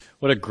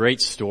What a great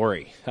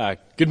story.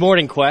 Good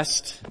morning,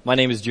 Quest. My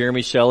name is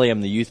Jeremy Shelley.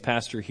 I'm the youth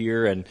pastor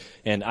here,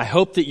 and I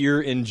hope that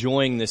you're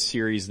enjoying this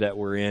series that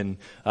we're in,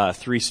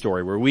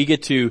 3Story, where we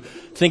get to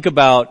think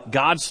about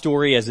God's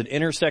story as it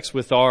intersects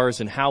with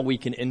ours and how we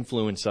can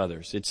influence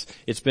others.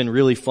 It's been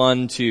really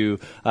fun to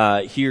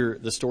hear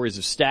the stories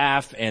of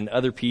staff and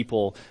other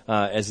people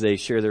as they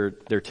share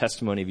their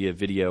testimony via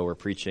video or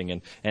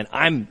preaching, and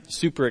I'm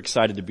super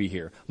excited to be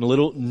here. I'm a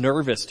little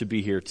nervous to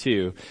be here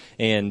too,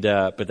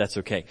 but that's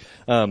okay.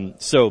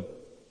 So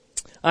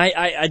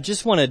I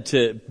just wanted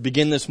to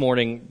begin this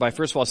morning by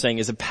first of all saying,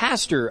 as a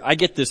pastor, I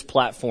get this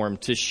platform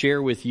to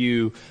share with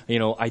you,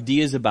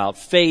 ideas about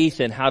faith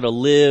and how to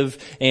live,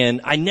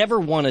 and I never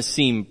want to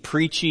seem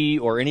preachy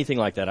or anything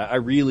like that. I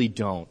really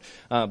don't.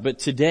 But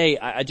today,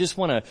 I just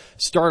want to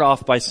start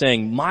off by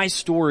saying my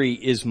story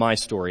is my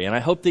story, and I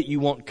hope that you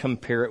won't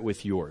compare it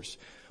with yours.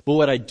 But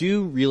what I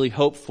do really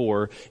hope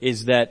for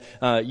is that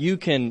you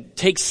can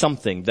take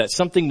something, that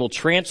something will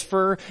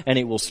transfer and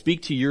it will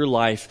speak to your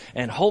life,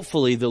 and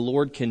hopefully the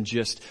Lord can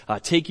just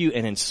take you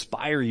and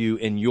inspire you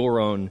in your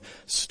own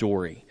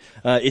story.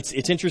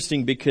 It's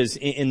interesting because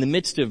in the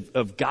midst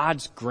of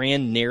God's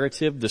grand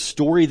narrative, the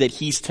story that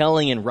He's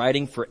telling and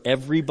writing for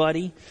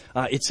everybody,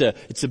 it's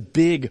a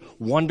big,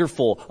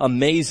 wonderful,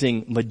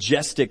 amazing,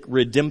 majestic,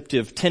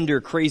 redemptive, tender,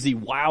 crazy,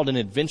 wild, and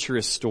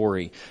adventurous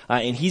story.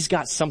 And He's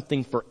got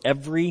something for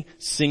every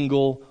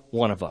single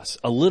one of us,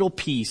 a little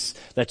piece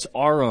that's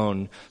our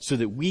own, so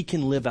that we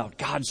can live out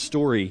God's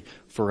story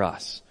for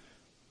us.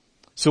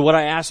 So what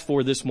I ask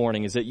for this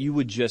morning is that you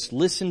would just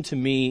listen to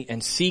me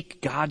and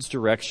seek God's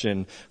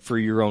direction for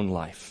your own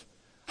life.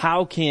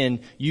 How can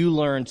you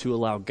learn to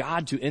allow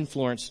God to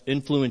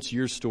influence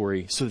your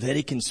story so that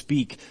it can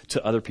speak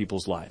to other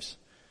people's lives?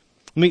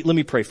 Let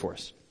me pray for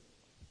us.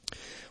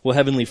 Well,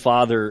 Heavenly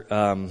Father,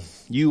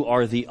 you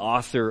are the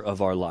author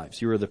of our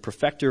lives. You are the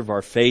perfecter of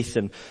our faith.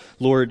 And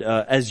Lord,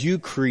 as you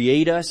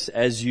create us,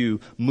 as you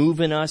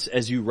move in us,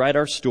 as you write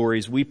our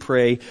stories, we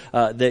pray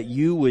that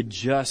you would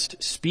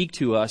just speak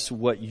to us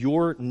what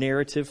your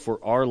narrative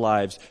for our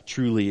lives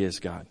truly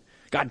is, God.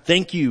 God,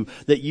 thank you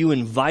that you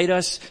invite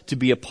us to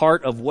be a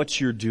part of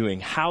what you're doing,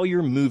 how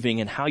you're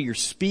moving, and how you're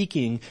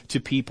speaking to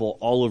people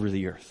all over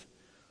the earth.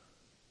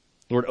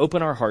 Lord,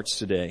 open our hearts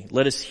today.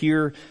 Let us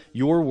hear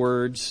your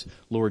words,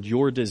 Lord,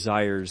 your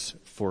desires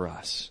for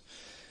us.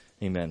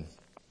 Amen.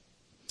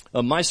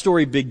 My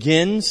story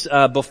begins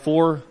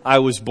before I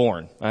was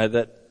born.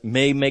 That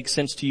may make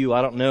sense to you.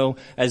 I don't know.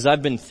 As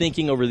I've been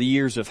thinking over the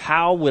years of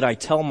how would I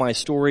tell my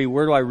story,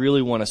 where do I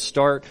really want to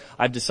start,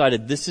 I've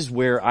decided this is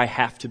where I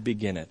have to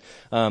begin it.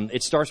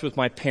 It starts with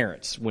my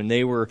parents when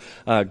they were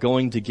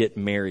going to get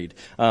married.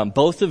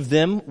 Both of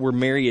them were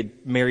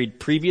married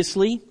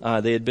previously.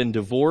 They had been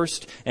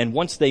divorced, and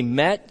once they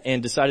met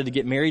and decided to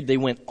get married, they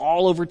went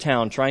all over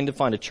town trying to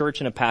find a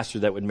church and a pastor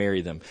that would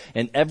marry them.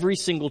 And every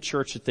single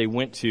church that they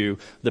went to,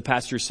 the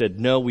pastor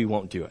said, "No, we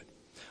won't do it."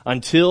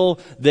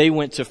 Until they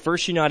went to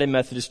First United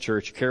Methodist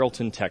Church,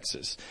 Carrollton,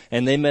 Texas,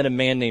 and they met a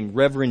man named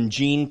Reverend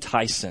Gene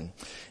Tyson.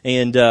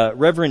 And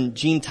Reverend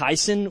Gene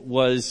Tyson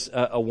was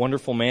a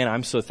wonderful man.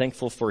 I'm so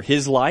thankful for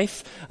his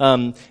life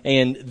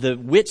and the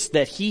wits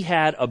that he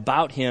had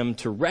about him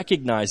to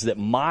recognize that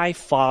my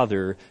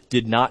father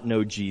did not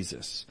know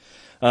Jesus.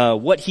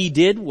 What he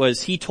did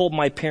was he told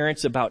my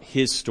parents about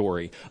his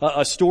story,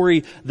 a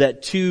story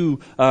that too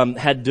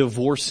had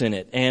divorce in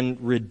it and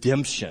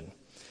redemption.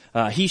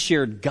 He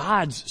shared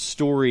God's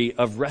story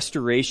of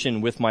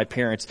restoration with my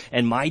parents,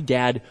 and my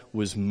dad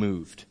was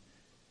moved.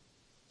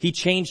 He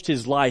changed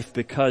his life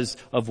because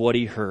of what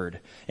he heard,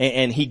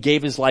 and he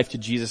gave his life to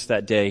Jesus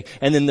that day.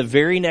 And then the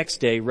very next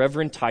day,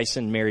 Reverend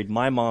Tyson married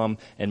my mom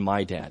and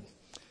my dad.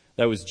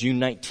 That was June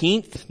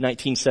 19th,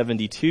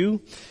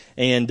 1972.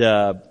 And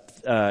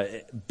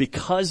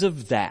because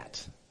of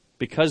that,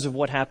 because of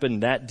what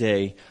happened that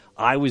day,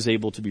 I was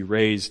able to be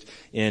raised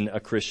in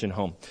a Christian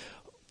home.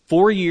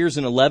 4 years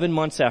and 11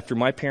 months after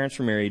my parents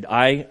were married,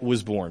 I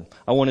was born.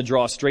 I want to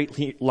draw a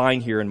straight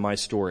line here in my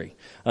story.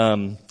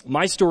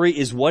 My story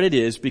is what it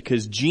is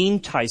because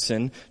Gene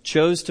Tyson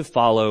chose to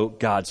follow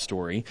God's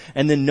story.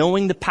 And then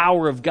knowing the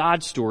power of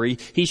God's story,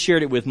 he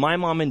shared it with my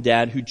mom and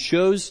dad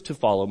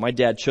my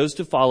dad chose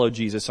to follow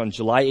Jesus on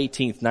July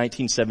 18th,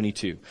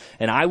 1972.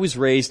 And I was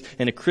raised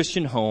in a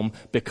Christian home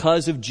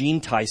because of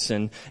Gene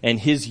Tyson and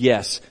his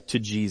yes to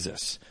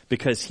Jesus,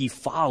 because he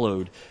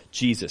followed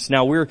Jesus.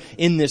 Now we're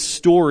in this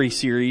story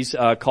series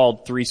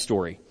called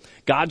 3Story.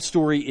 God's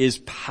story is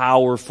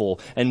powerful,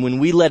 and when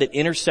we let it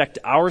intersect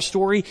our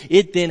story,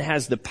 it then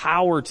has the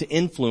power to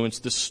influence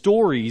the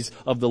stories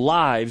of the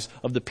lives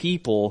of the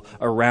people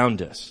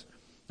around us.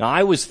 Now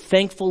I was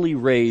thankfully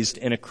raised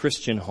in a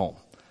Christian home.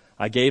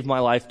 I gave my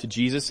life to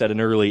Jesus at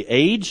an early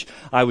age.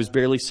 I was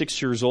barely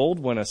 6 years old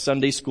when a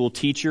Sunday school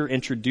teacher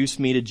introduced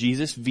me to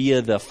Jesus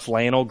via the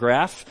flannel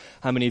graph.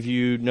 How many of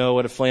you know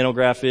what a flannel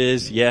graph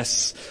is?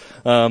 Yes.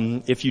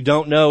 If you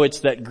don't know,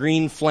 it's that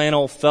green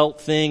flannel felt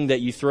thing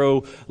that you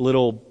throw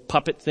little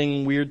puppet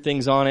thing, weird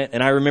things on it.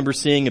 And I remember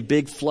seeing a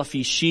big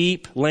fluffy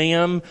sheep,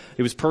 lamb.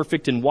 It was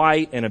perfect and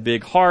white, and a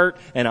big heart.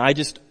 And I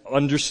just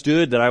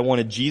understood that I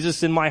wanted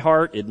Jesus in my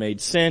heart. It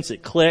made sense.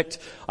 It clicked.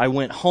 I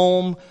went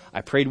home.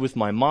 I prayed with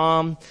my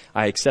mom.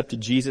 I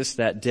accepted Jesus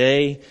that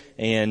day,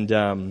 and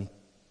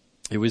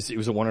it was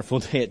a wonderful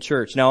day at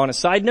church. Now, on a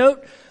side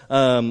note,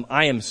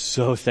 I am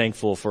so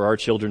thankful for our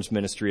children's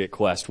ministry at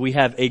Quest. We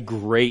have a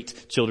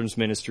great children's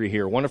ministry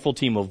here, a wonderful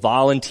team of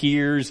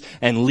volunteers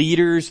and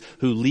leaders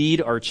who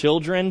lead our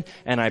children,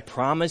 and I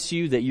promise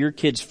you that your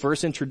kid's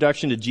first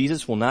introduction to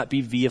Jesus will not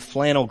be via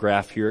flannel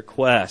graph here at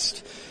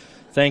Quest,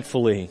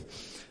 thankfully.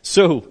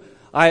 So,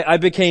 I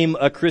became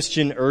a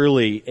Christian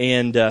early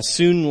and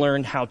soon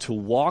learned how to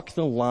walk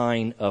the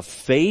line of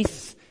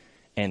faith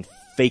and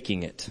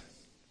faking it.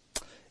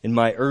 In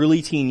my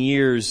early teen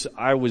years,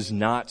 I was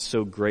not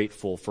so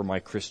grateful for my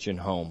Christian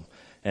home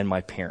and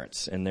my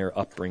parents and their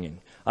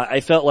upbringing. I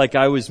felt like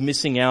I was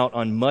missing out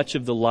on much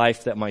of the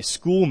life that my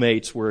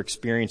schoolmates were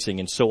experiencing,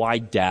 and so I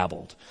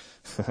dabbled.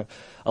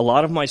 A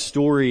lot of my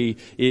story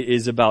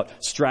is about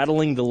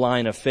straddling the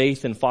line of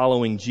faith and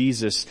following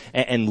Jesus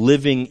and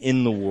living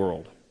in the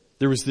world.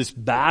 There was this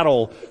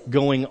battle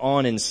going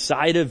on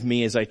inside of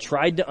me as I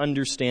tried to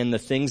understand the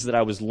things that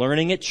I was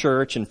learning at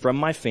church and from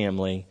my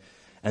family,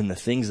 and the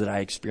things that I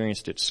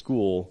experienced at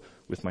school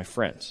with my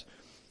friends.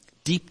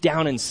 Deep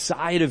down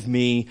inside of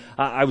me,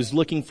 I was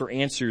looking for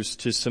answers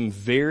to some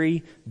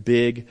very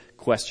big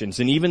questions.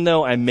 And even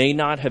though I may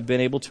not have been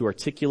able to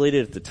articulate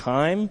it at the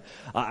time,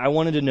 I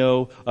wanted to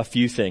know a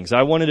few things.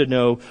 I wanted to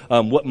know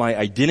what my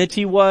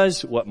identity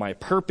was, what my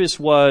purpose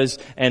was,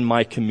 and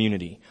my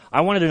community.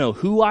 I wanted to know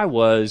who I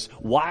was,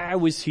 why I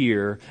was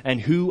here, and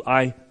who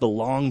I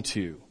belonged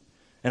to.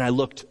 And I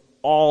looked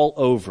all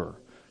over,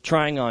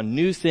 trying on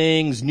new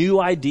things, new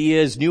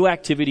ideas, new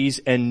activities,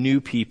 and new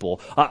people.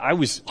 I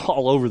was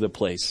all over the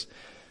place.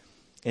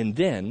 And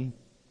then,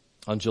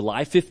 on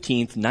July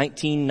 15th,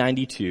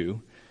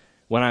 1992,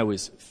 when I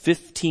was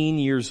 15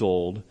 years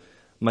old,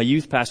 my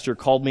youth pastor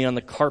called me on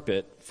the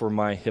carpet for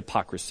my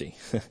hypocrisy.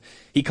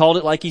 He called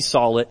it like he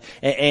saw it,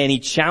 and he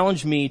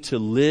challenged me to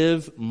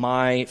live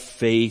my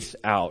faith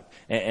out.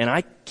 And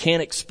I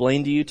can't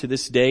explain to you to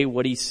this day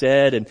what he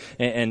said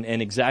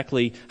and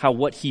exactly how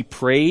what he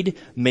prayed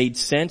made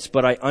sense,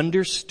 but I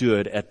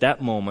understood at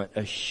that moment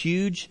a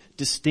huge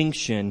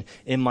distinction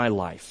in my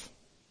life.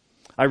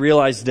 I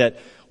realized that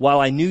while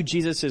I knew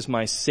Jesus as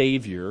my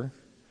Savior,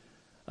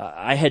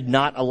 I had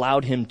not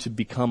allowed him to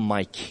become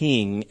my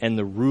king and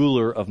the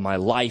ruler of my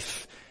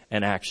life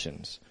and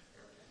actions.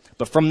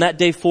 But from that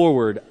day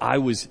forward, I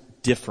was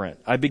different.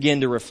 I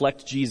began to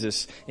reflect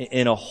Jesus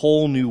in a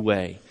whole new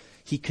way.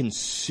 He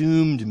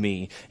consumed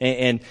me,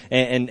 and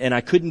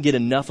I couldn't get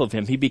enough of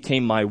him. He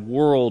became my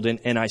world,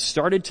 and I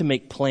started to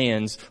make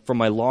plans for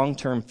my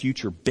long-term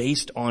future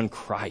based on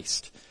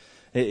Christ.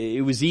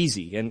 It was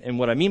easy, and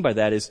what I mean by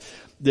that is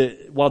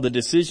while the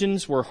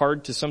decisions were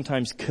hard to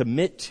sometimes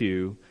commit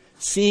to,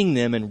 seeing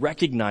them and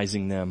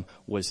recognizing them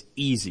was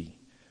easy.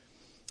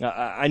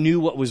 I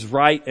knew what was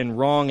right and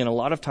wrong, and a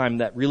lot of time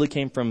that really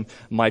came from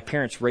my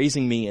parents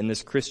raising me in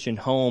this Christian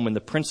home and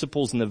the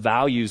principles and the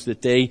values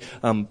that they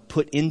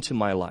put into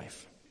my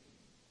life.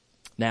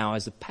 Now,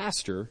 as a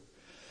pastor,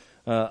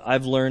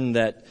 I've learned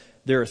that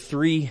there are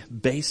three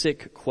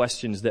basic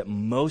questions that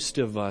most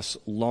of us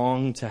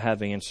long to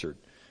have answered.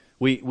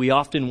 We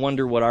often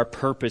wonder what our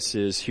purpose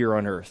is here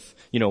on earth.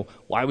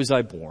 Why was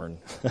I born?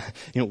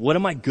 What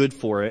am I good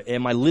for?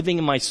 Am I living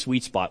in my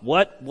sweet spot?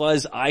 What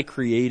was I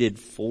created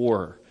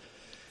for?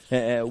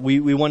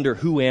 We wonder,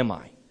 who am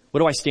I? What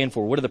do I stand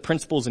for? What are the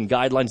principles and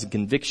guidelines and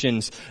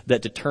convictions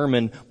that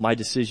determine my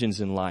decisions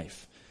in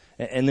life?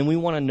 And then we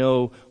want to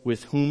know,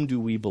 with whom do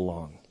we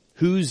belong?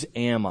 Whose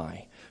am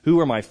I? Who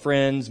are my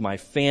friends, my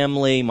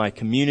family, my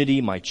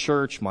community, my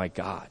church, my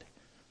God?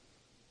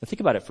 Now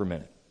think about it for a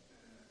minute.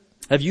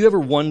 Have you ever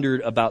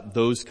wondered about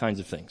those kinds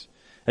of things?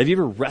 Have you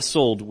ever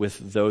wrestled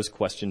with those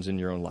questions in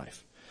your own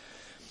life?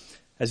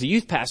 As a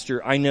youth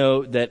pastor, I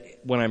know that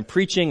when I'm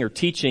preaching or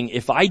teaching,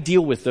 if I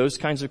deal with those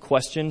kinds of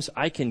questions,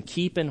 I can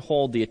keep and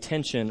hold the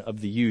attention of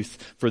the youth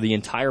for the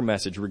entire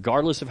message,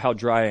 regardless of how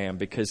dry I am,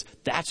 because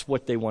that's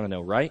what they want to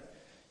know, right?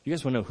 You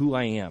guys want to know who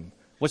I am.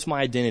 What's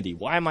my identity?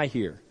 Why am I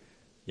here?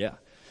 Yeah.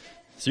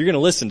 So you're going to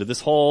listen to this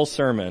whole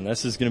sermon.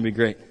 This is going to be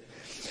great.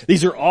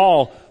 These are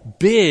all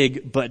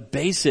big but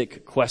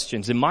basic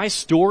questions, and my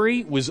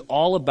story was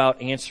all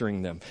about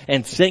answering them.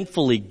 And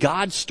thankfully,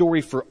 God's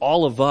story for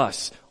all of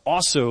us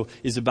also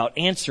is about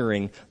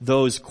answering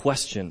those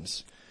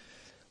questions.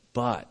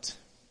 But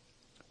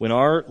when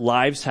our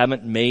lives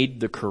haven't made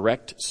the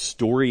correct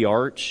story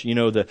arch,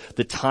 the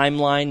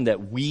timeline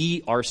that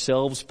we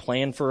ourselves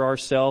plan for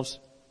ourselves,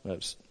 that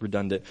was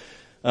redundant.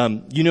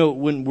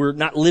 When we're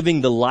not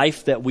living the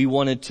life that we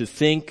wanted to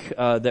think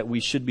that we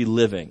should be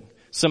living.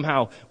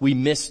 Somehow we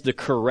miss the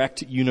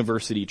correct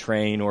university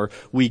train, or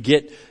we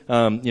get,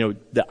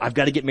 I've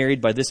got to get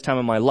married by this time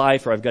in my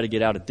life, or I've got to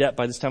get out of debt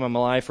by this time in my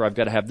life, or I've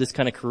got to have this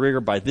kind of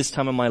career by this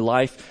time in my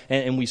life,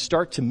 and we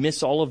start to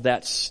miss all of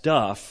that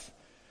stuff.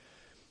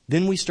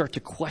 Then we start to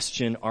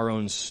question our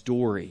own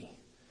story.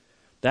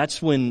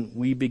 That's when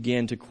we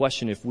begin to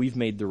question if we've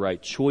made the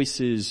right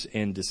choices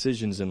and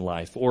decisions in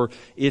life, or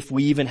if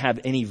we even have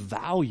any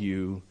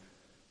value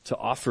to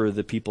offer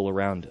the people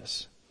around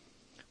us,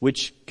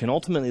 which can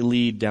ultimately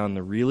lead down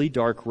the really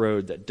dark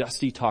road that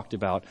Dusty talked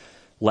about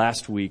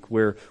last week,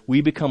 where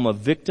we become a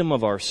victim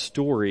of our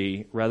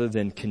story rather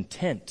than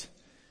content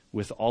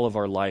with all of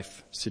our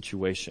life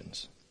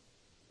situations.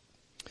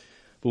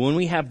 But when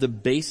we have the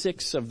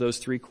basics of those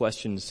three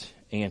questions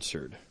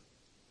answered,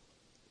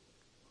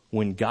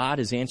 when God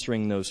is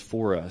answering those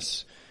for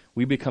us,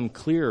 we become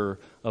clearer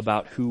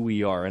about who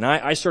we are. And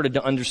I started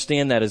to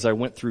understand that as I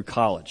went through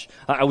college.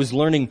 I was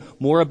learning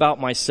more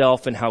about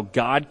myself and how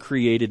God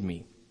created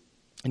me.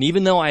 And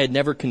even though I had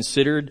never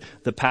considered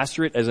the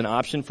pastorate as an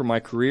option for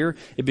my career,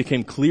 it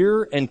became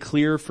clearer and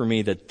clearer for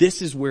me that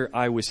this is where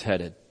I was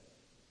headed.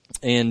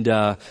 And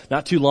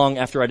not too long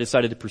after I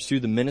decided to pursue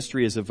the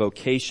ministry as a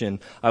vocation,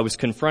 I was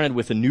confronted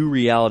with a new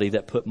reality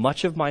that put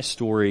much of my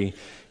story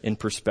in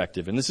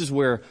perspective. And this is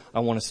where I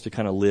want us to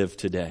kind of live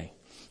today.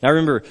 I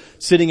remember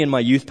sitting in my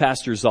youth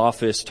pastor's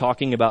office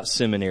talking about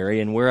seminary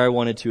and where I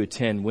wanted to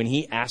attend when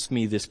he asked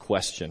me this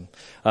question.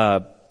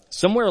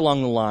 Somewhere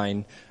along the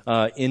line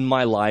in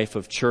my life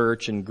of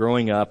church and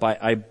growing up,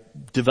 I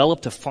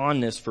developed a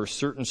fondness for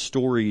certain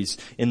stories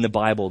in the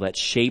Bible that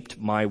shaped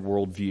my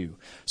worldview.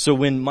 So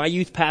when my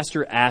youth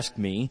pastor asked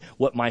me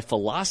what my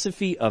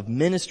philosophy of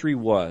ministry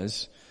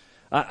was,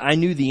 I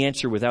knew the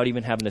answer without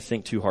even having to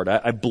think too hard.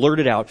 I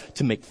blurted out,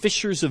 to make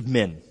fishers of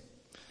men.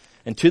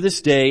 And to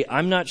this day,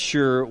 I'm not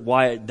sure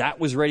why that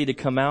was ready to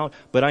come out,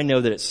 but I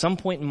know that at some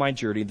point in my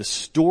journey, the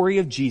story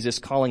of Jesus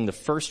calling the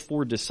first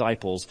 4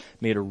 disciples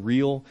made a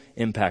real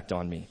impact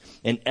on me.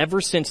 And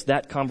ever since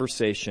that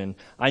conversation,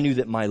 I knew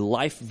that my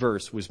life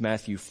verse was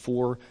Matthew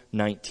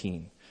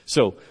 4:19.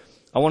 So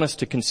I want us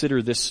to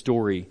consider this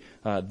story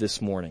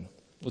this morning.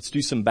 Let's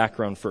do some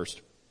background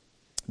first.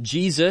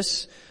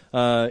 Jesus,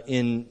 we're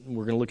going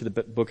to look at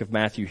the book of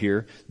Matthew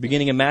here.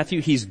 Beginning of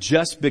Matthew, he's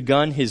just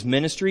begun his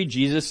ministry.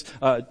 Jesus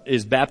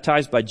is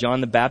baptized by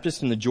John the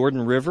Baptist in the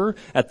Jordan River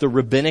at the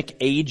rabbinic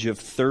age of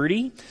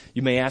 30.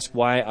 You may ask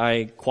why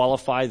I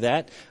qualify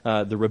that,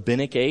 the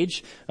rabbinic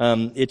age.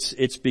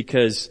 It's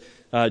because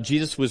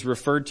Jesus was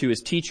referred to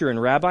as teacher and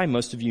rabbi.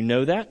 Most of you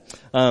know that.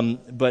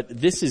 But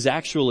this is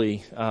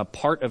actually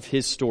part of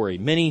his story.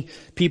 Many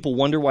people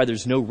wonder why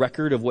there's no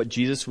record of what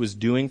Jesus was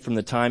doing from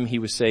the time he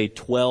was, say,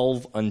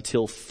 12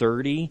 until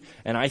 30.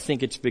 And I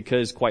think it's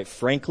because, quite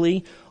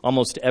frankly,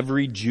 almost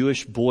every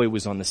Jewish boy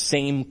was on the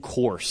same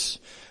course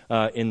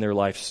in their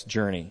life's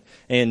journey.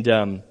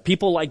 And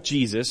people like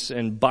Jesus,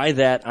 and by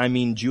that I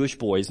mean Jewish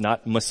boys,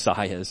 not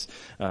messiahs.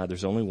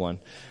 There's only one.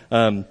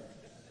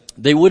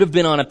 They would have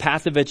been on a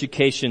path of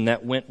education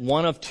that went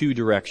one of 2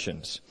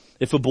 directions.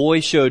 If a boy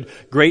showed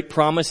great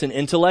promise and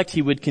intellect,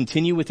 he would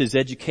continue with his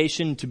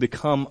education to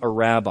become a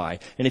rabbi.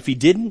 And if he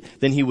didn't,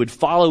 then he would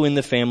follow in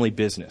the family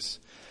business.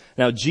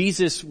 Now,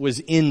 Jesus was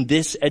in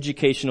this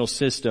educational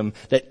system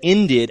that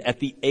ended at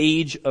the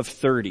age of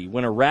 30,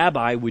 when a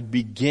rabbi would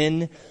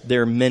begin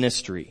their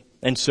ministry.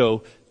 And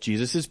so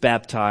Jesus is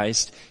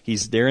baptized,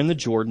 he's there in the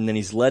Jordan, then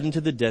he's led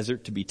into the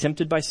desert to be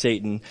tempted by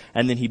Satan,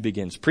 and then he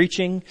begins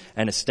preaching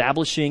and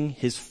establishing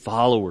his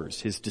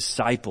followers, his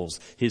disciples,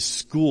 his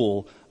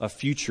school of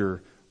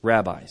future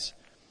rabbis.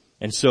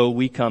 And so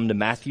we come to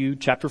Matthew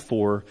chapter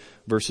 4,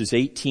 verses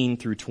 18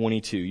 through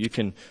 22. You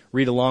can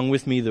read along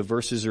with me, the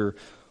verses are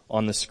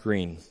on the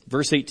screen.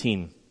 Verse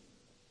 18.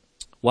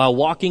 While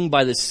walking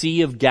by the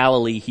Sea of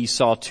Galilee, he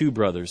saw 2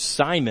 brothers,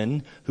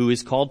 Simon, who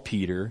is called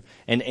Peter,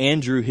 and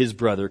Andrew, his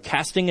brother,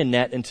 casting a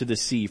net into the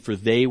sea, for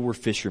they were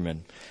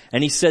fishermen.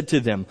 And he said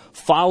to them,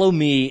 "Follow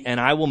me, and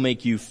I will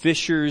make you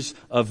fishers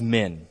of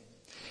men."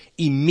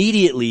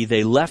 Immediately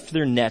they left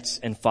their nets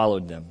and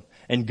followed them.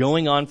 And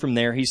going on from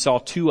there, he saw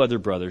 2 other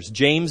brothers,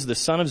 James, the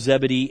son of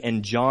Zebedee,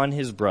 and John,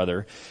 his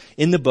brother,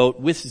 in the boat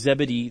with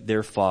Zebedee,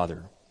 their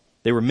father.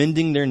 They were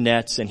mending their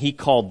nets, and he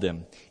called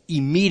them.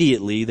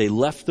 Immediately they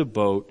left the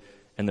boat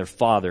and their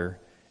father,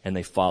 and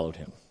they followed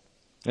him.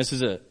 This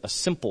is a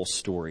simple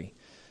story.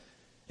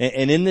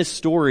 And in this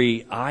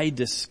story, I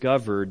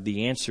discovered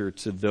the answer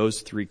to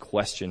those 3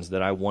 questions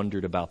that I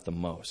wondered about the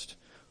most.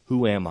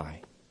 Who am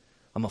I?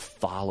 I'm a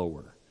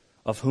follower.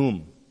 Of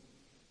whom?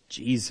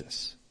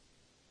 Jesus.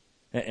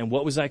 And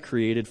what was I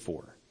created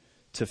for?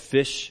 To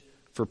fish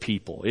for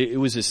people. It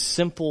was as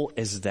simple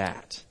as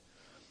that.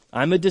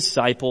 I'm a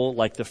disciple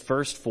like the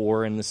first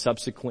 4 and the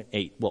subsequent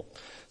 8. Well,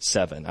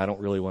 7. I don't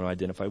really want to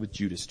identify with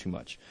Judas too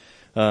much.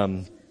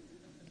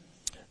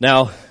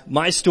 Now,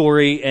 my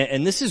story,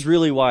 and this is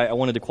really why I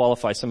wanted to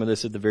qualify some of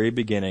this at the very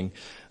beginning,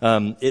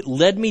 it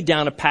led me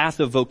down a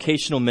path of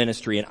vocational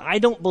ministry. And I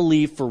don't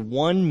believe for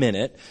 1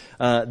 minute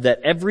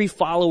that every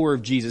follower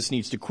of Jesus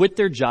needs to quit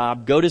their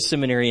job, go to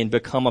seminary, and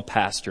become a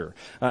pastor.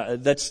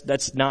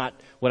 That's not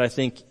what I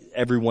think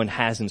everyone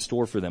has in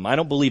store for them. I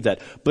don't believe that.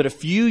 But a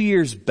few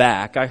years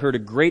back, I heard a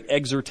great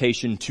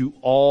exhortation to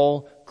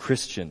all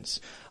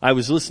Christians. I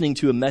was listening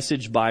to a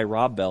message by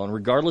Rob Bell, and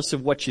regardless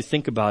of what you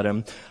think about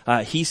him,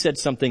 he said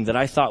something that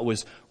I thought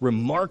was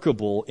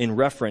remarkable in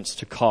reference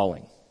to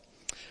calling.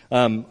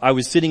 I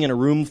was sitting in a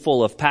room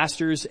full of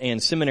pastors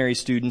and seminary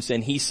students,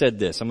 and he said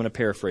this. I'm going to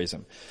paraphrase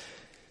him.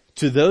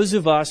 To those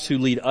of us who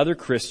lead other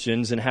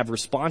Christians and have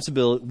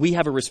responsibility, we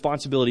have a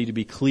responsibility to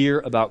be clear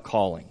about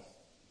calling.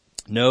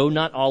 No,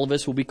 not all of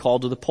us will be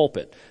called to the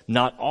pulpit.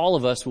 Not all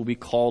of us will be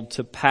called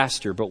to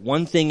pastor. But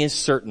one thing is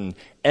certain.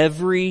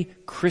 Every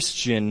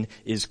Christian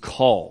is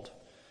called.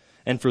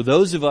 And for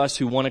those of us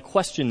who want to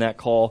question that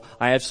call,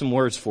 I have some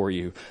words for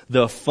you.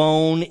 The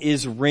phone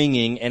is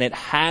ringing, and it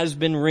has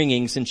been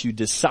ringing since you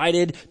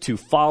decided to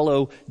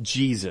follow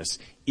Jesus.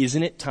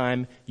 Isn't it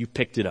time you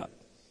picked it up?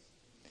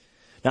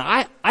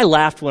 Now, I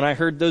laughed when I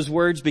heard those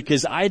words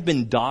because I had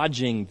been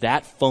dodging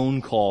that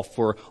phone call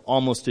for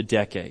almost a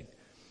decade.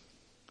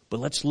 But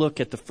let's look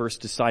at the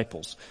first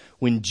disciples.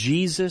 When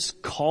Jesus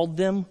called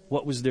them,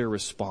 what was their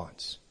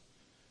response?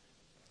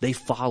 They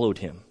followed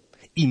him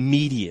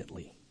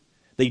immediately.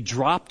 They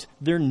dropped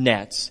their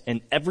nets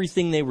and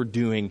everything they were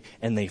doing,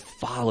 and they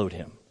followed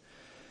him.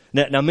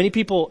 Now, many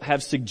people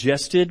have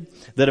suggested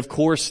that, of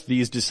course,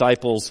 these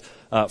disciples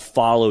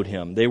followed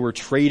him. They were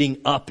trading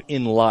up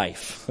in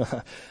life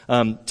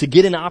to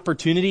get an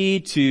opportunity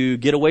to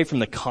get away from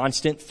the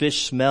constant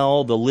fish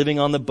smell, the living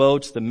on the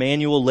boats, the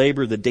manual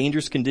labor, the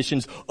dangerous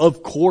conditions.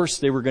 Of course,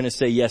 they were going to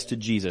say yes to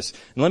Jesus.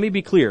 And let me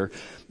be clear,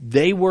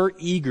 they were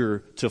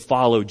eager to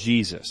follow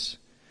Jesus.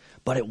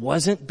 But it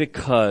wasn't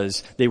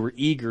because they were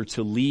eager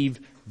to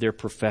leave their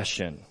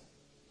profession.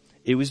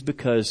 It was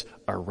because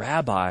a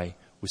rabbi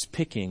was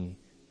picking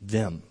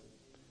them.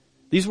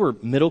 These were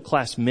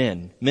middle-class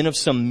men of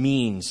some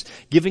means,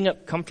 giving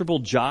up comfortable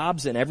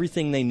jobs and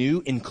everything they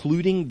knew,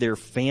 including their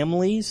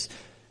families.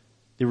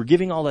 They were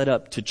giving all that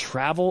up to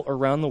travel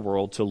around the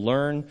world, to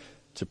learn,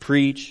 to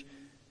preach,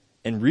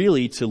 and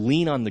really to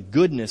lean on the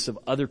goodness of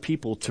other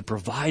people to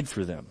provide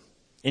for them.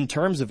 In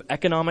terms of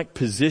economic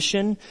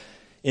position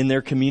in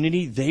their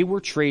community, they were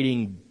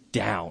trading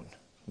down,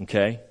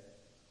 okay?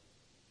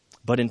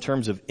 But in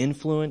terms of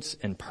influence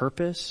and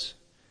purpose,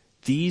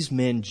 these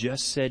men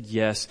just said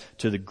yes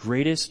to the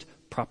greatest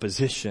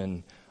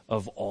proposition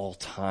of all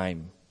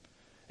time.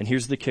 And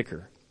here's the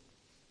kicker.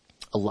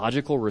 A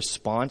logical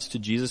response to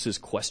Jesus'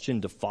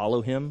 question to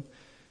follow him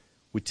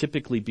would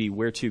typically be,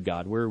 where to,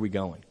 God? Where are we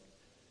going?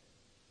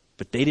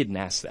 But they didn't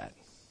ask that.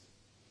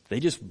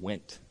 They just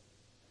went.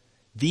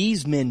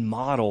 These men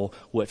model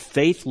what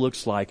faith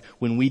looks like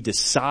when we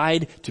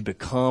decide to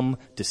become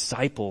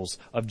disciples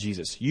of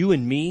Jesus. You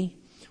and me,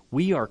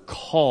 we are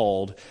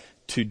called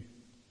to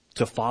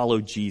follow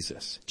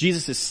Jesus.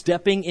 Jesus is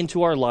stepping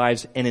into our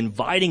lives and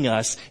inviting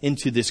us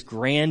into this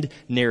grand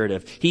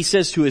narrative. He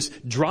says to us,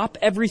 drop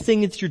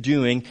everything that you're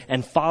doing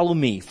and follow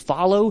me.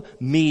 Follow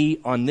me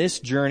on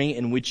this journey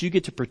in which you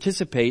get to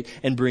participate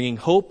in bringing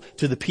hope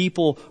to the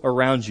people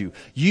around you.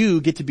 You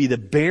get to be the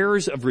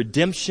bearers of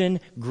redemption,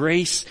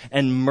 grace,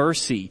 and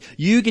mercy.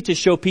 You get to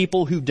show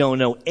people who don't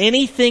know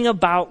anything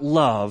about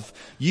love,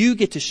 you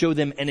get to show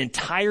them an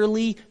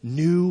entirely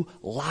new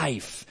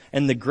life.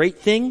 And the great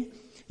thing,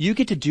 you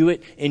get to do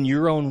it in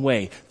your own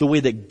way, the way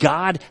that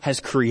God has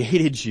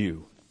created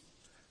you.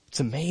 It's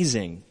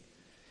amazing.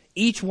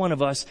 Each one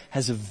of us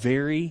has a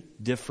very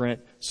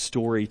different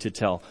story to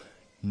tell.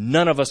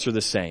 None of us are the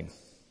same.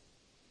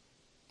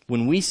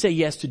 When we say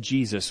yes to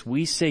Jesus,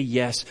 we say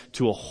yes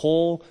to a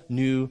whole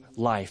new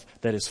life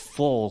that is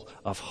full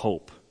of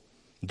hope.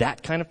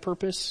 That kind of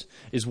purpose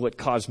is what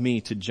caused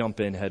me to jump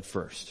in head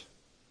first.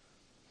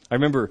 I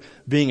remember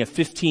being a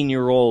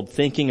 15-year-old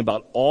thinking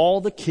about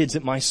all the kids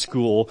at my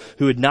school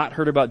who had not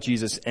heard about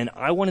Jesus, and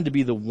I wanted to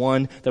be the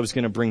one that was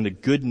going to bring the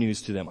good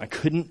news to them. I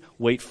couldn't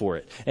wait for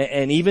it.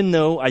 And even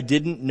though I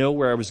didn't know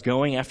where I was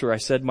going after I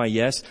said my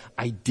yes,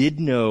 I did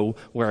know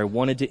where I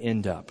wanted to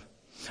end up.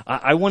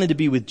 I wanted to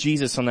be with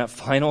Jesus on that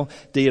final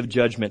day of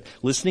judgment,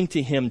 listening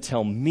to him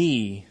tell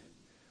me,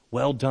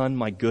 well done,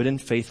 my good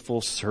and faithful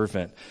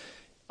servant.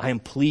 I am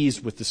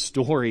pleased with the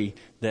story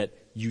that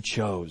you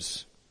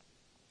chose.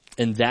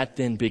 And that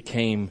then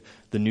became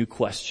the new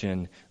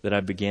question that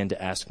I began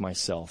to ask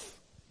myself.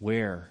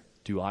 Where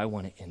do I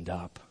want to end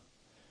up?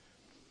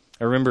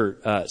 I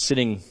remember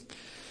sitting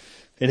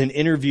in an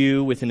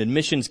interview with an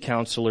admissions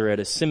counselor at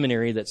a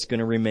seminary that's going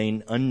to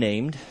remain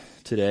unnamed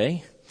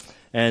today.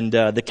 And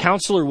the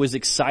counselor was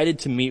excited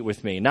to meet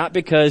with me, not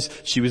because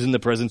she was in the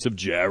presence of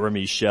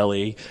Jeremy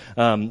Shelley,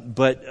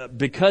 but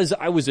because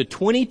I was a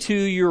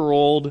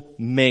 22-year-old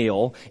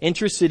male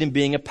interested in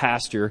being a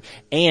pastor,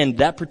 and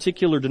that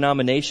particular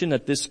denomination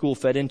that this school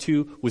fed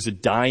into was a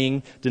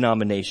dying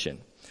denomination.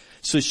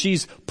 So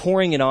she's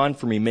pouring it on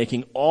for me,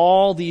 making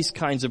all these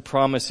kinds of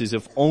promises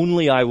if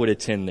only I would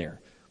attend there.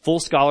 Full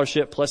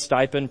scholarship plus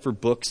stipend for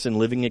books and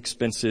living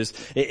expenses.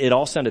 It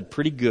all sounded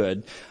pretty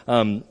good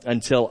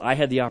until I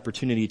had the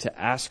opportunity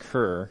to ask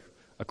her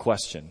a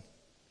question.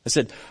 I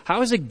said,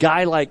 how is a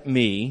guy like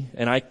me,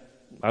 and I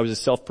was a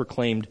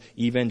self-proclaimed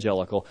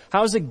evangelical,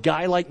 how is a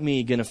guy like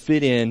me going to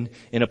fit in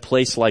a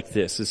place like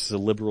this? This is a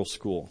liberal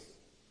school.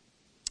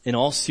 In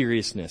all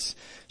seriousness,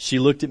 she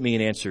looked at me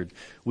and answered,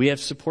 we have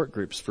support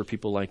groups for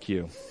people like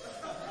you.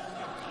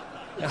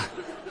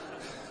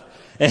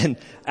 And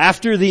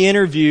after the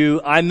interview,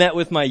 I met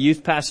with my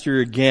youth pastor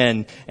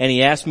again, and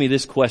he asked me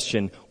this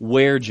question: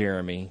 where,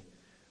 Jeremy?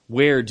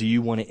 Where do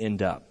you want to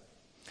end up?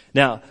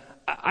 Now,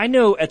 I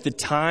know at the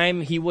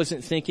time he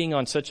wasn't thinking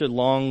on such a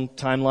long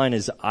timeline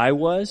as I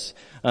was,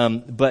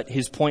 but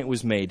his point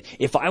was made.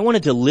 If I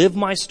wanted to live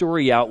my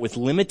story out with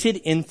limited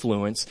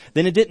influence,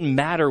 then it didn't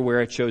matter where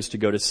I chose to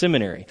go to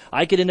seminary.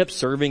 I could end up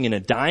serving in a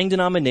dying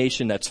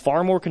denomination that's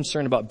far more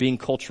concerned about being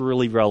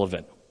culturally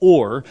relevant.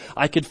 Or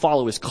I could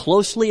follow as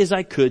closely as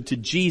I could to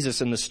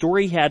Jesus and the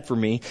story he had for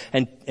me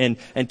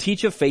and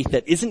teach a faith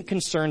that isn't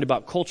concerned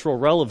about cultural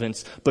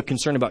relevance, but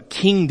concerned about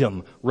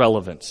kingdom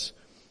relevance.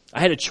 I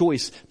had a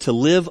choice to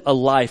live a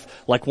life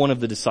like one of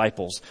the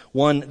disciples,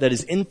 one that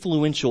is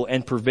influential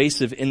and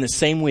pervasive in the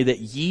same way that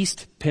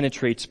yeast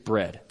penetrates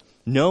bread.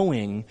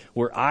 Knowing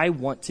where I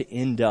want to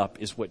end up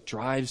is what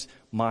drives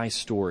my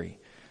story.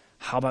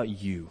 How about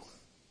you?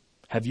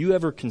 Have you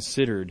ever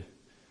considered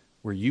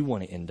where you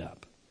want to end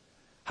up?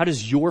 How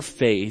does your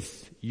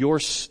faith, your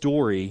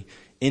story,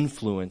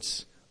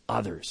 influence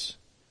others?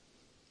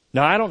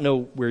 Now, I don't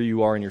know where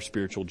you are in your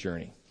spiritual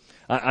journey.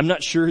 I'm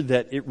not sure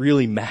that it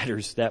really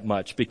matters that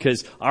much,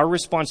 because our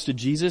response to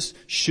Jesus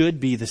should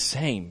be the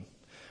same.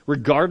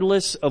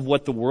 Regardless of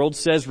what the world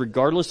says,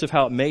 regardless of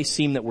how it may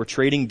seem that we're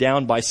trading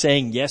down by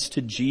saying yes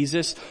to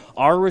Jesus,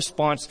 our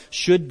response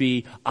should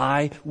be,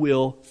 I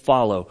will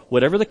follow.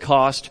 Whatever the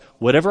cost,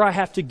 whatever I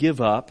have to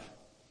give up,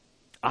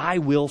 I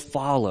will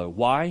follow.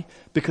 Why?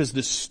 Because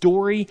the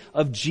story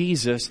of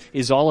Jesus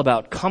is all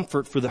about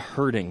comfort for the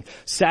hurting,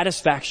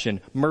 satisfaction,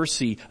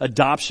 mercy,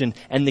 adoption,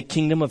 and the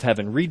kingdom of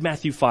heaven. Read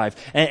Matthew 5.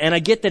 And I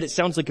get that it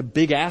sounds like a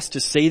big ask to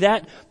say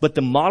that, but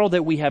the model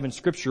that we have in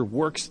Scripture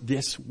works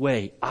this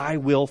way. I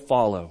will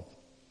follow.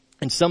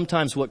 And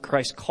sometimes what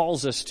Christ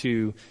calls us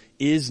to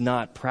is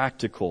not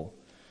practical.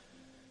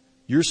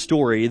 Your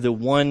story, the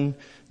one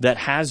that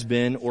has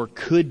been or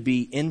could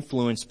be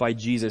influenced by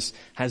Jesus,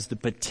 has the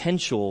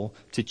potential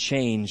to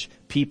change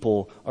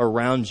people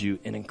around you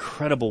in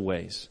incredible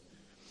ways.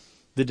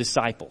 The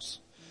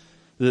disciples,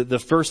 the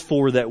first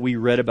four that we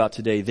read about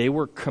today, they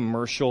were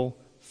commercial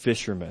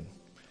fishermen.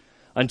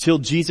 Until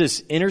Jesus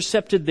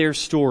intercepted their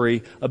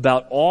story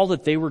about all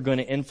that they were going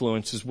to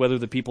influence, is whether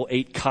the people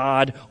ate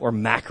cod or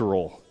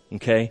mackerel.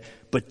 Okay?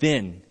 But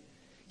then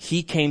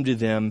He came to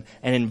them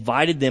and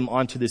invited them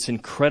onto this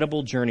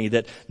incredible journey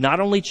that not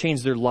only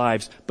changed their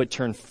lives, but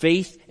turned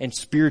faith and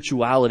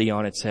spirituality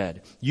on its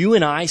head. You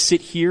and I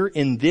sit here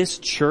in this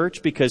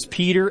church because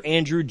Peter,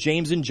 Andrew,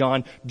 James, and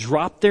John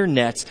dropped their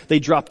nets. They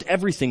dropped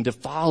everything to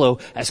follow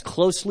as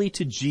closely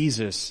to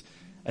Jesus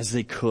as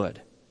they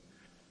could.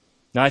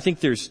 Now, I think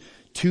there's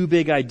two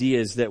big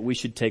ideas that we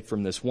should take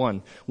from this.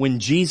 One, when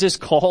Jesus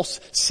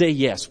calls, say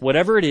yes.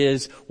 Whatever it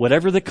is,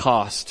 whatever the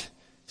cost,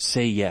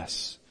 say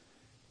yes.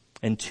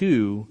 And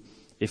two,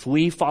 if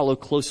we follow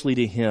closely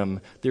to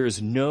Him, there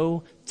is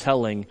no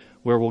telling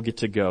where we'll get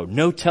to go.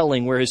 No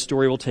telling where His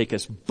story will take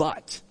us,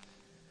 but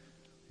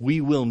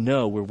we will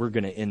know where we're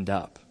going to end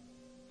up.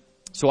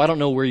 So I don't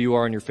know where you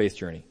are in your faith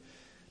journey,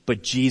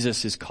 but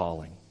Jesus is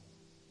calling.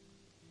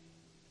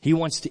 He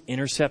wants to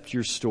intercept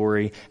your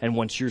story and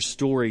wants your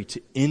story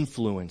to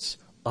influence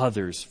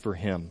others for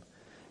Him.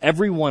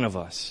 Every one of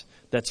us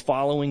that's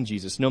following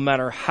Jesus, no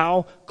matter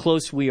how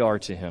close we are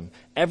to Him,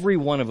 every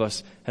one of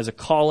us has a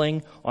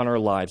calling on our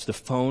lives. The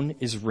phone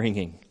is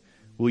ringing.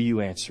 Will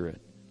you answer it?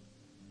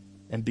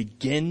 And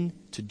begin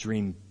to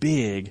dream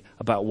big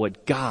about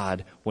what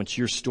God wants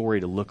your story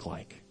to look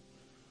like.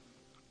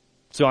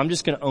 So I'm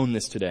just going to own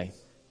this today.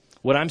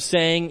 What I'm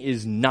saying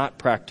is not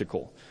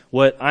practical.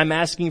 What I'm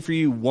asking for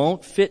you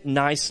won't fit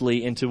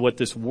nicely into what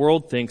this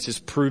world thinks is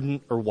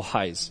prudent or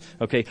wise.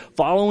 Okay?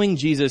 Following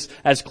Jesus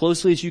as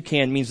closely as you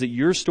can means that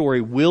your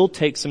story will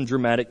take some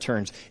dramatic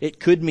turns.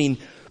 It could mean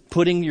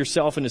putting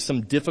yourself into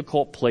some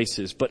difficult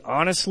places. But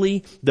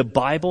honestly, the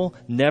Bible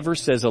never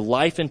says a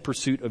life in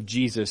pursuit of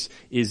Jesus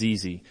is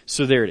easy.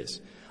 So there it is.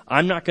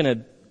 I'm not going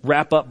to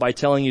wrap up by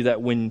telling you that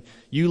when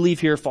you leave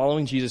here,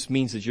 following Jesus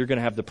means that you're going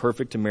to have the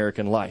perfect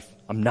American life.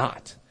 I'm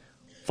not.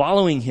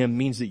 Following Him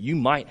means that you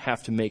might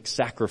have to make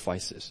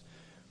sacrifices.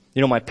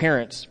 You know, my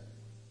parents,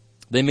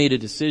 they made a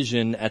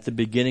decision at the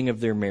beginning of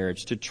their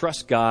marriage to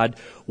trust God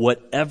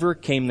whatever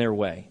came their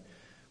way,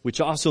 which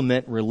also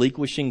meant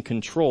relinquishing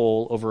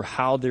control over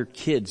how their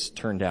kids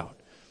turned out.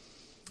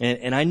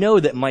 And I know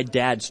that my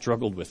dad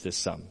struggled with this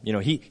some. You know,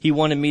 he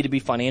wanted me to be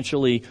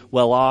financially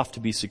well off, to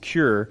be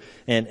secure.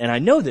 And I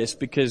know this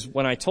because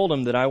when I told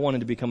him that I wanted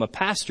to become a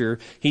pastor,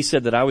 he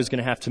said that I was going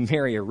to have to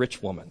marry a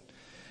rich woman.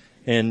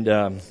 And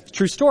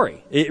true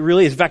story. It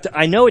really is. In fact,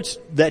 I know it's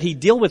that he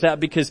dealt with that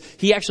because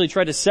he actually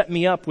tried to set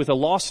me up with a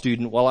law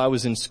student while I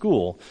was in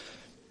school.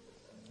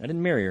 I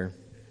didn't marry her.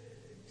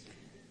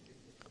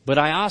 But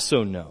I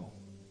also know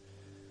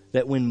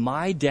that when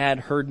my dad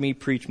heard me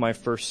preach my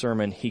first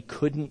sermon, he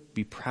couldn't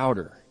be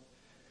prouder.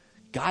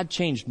 God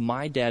changed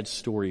my dad's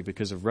story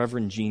because of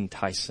Reverend Gene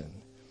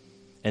Tyson.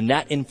 And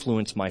that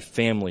influenced my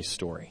family's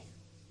story.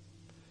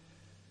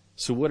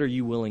 So what are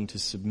you willing to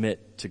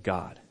submit to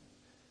God?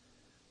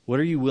 What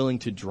are you willing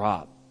to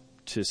drop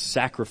to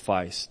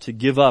sacrifice, to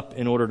give up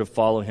in order to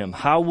follow him?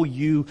 How will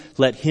you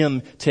let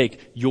him take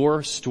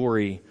your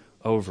story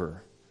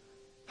over?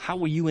 How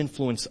will you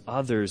influence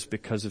others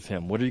because of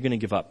him? What are you going to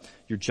give up?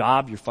 Your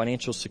job, your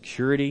financial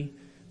security,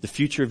 the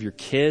future of your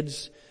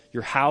kids,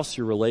 your house,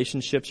 your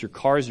relationships, your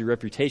cars, your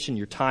reputation,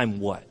 your time,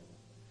 what?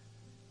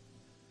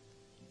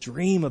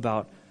 Dream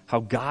about how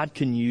God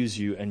can use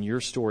you and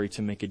your story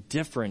to make a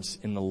difference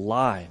in the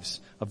lives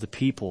of the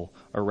people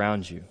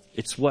around you.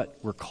 It's what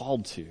we're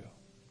called to.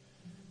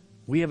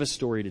 We have a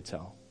story to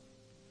tell.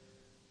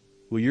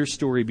 Will your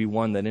story be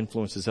one that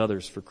influences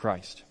others for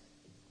Christ?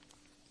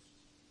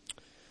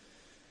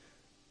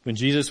 When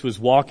Jesus was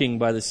walking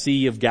by the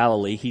Sea of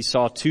Galilee, he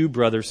saw two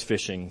brothers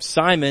fishing.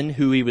 Simon,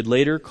 who he would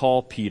later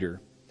call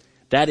Peter.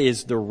 That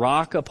is the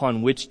rock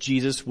upon which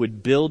Jesus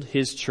would build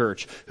his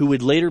church, who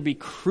would later be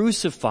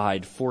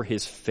crucified for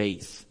his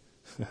faith.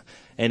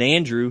 And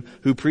Andrew,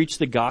 who preached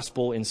the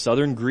gospel in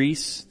southern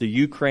Greece, the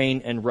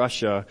Ukraine, and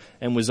Russia,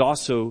 and was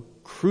also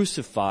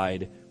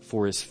crucified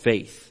for his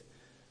faith.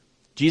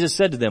 Jesus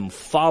said to them,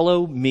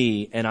 "Follow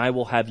me, and I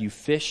will have you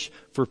fish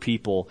for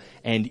people."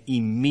 And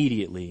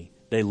immediately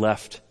they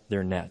left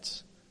their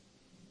nets.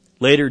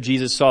 Later,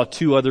 Jesus saw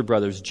two other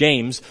brothers,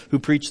 James, who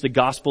preached the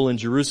gospel in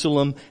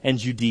Jerusalem and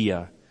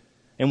Judea,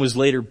 and was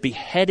later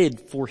beheaded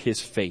for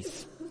his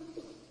faith.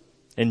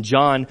 And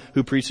John,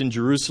 who preached in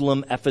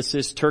Jerusalem,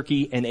 Ephesus,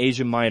 Turkey, and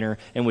Asia Minor,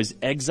 and was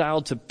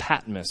exiled to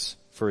Patmos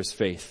for his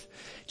faith.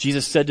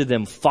 Jesus said to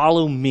them,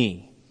 "Follow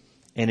me."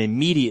 And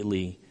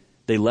immediately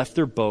they left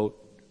their boat,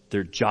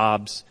 their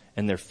jobs,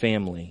 and their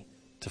family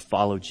to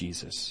follow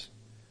Jesus.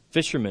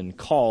 Fishermen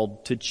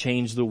called to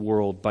change the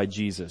world by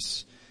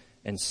Jesus,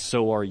 and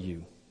so are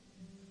you.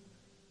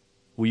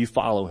 Will you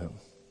follow him?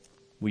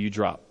 Will you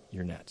drop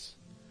your nets?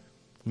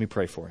 Let me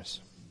pray for us.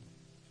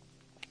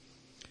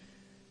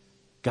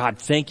 God,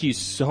 thank you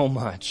so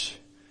much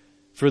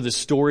for the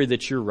story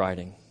that you're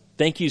writing.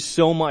 Thank you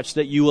so much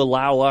that you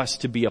allow us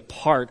to be a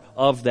part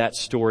of that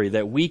story,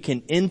 that we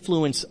can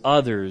influence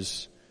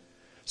others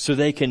so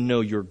they can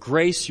know your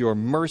grace, your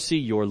mercy,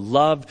 your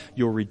love,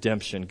 your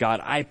redemption. God,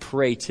 I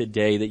pray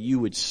today that you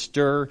would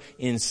stir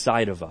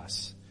inside of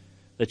us,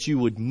 that you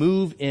would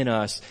move in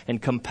us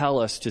and compel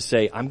us to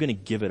say, I'm going to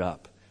give it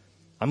up.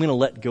 I'm going to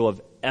let go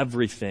of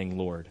everything,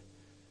 Lord,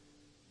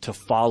 to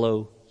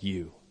follow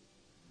you.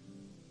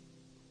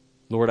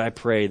 Lord, I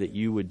pray that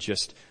you would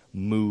just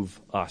move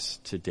us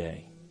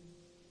today.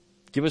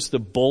 Give us the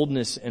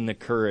boldness and the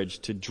courage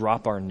to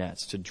drop our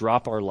nets, to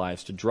drop our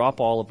lives, to drop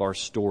all of our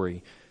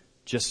story,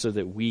 just so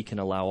that we can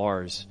allow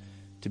ours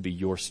to be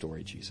your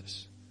story,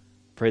 Jesus.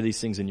 Pray these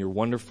things in your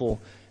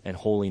wonderful and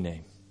holy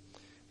name.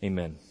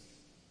 Amen.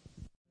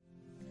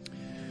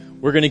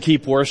 We're going to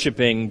keep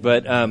worshiping,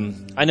 but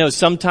I know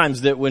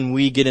sometimes that when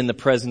we get in the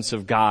presence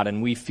of God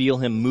and we feel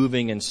him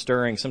moving and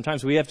stirring,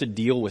 sometimes we have to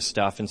deal with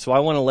stuff. And so I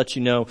want to let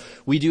you know,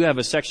 we do have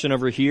a section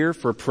over here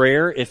for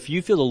prayer. If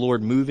you feel the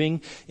Lord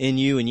moving in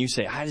you and you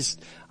say,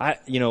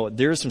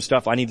 there's some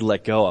stuff I need to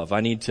let go of,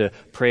 I need to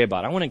pray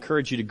about, I want to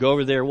encourage you to go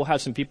over there. We'll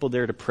have some people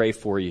there to pray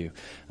for you.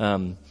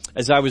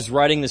 As I was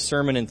writing the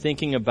sermon and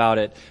thinking about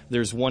it,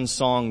 there's one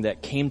song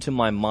that came to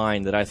my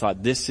mind that I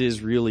thought, this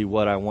is really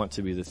what I want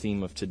to be the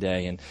theme of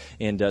today.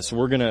 And so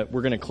we're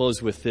gonna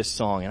close with this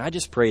song. And I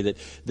just pray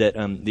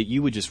that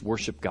you would just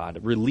worship God,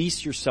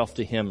 release yourself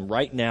to him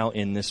right now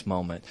in this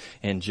moment,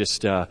 and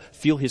just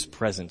feel his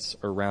presence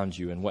around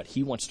you and what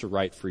he wants to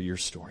write for your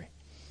story.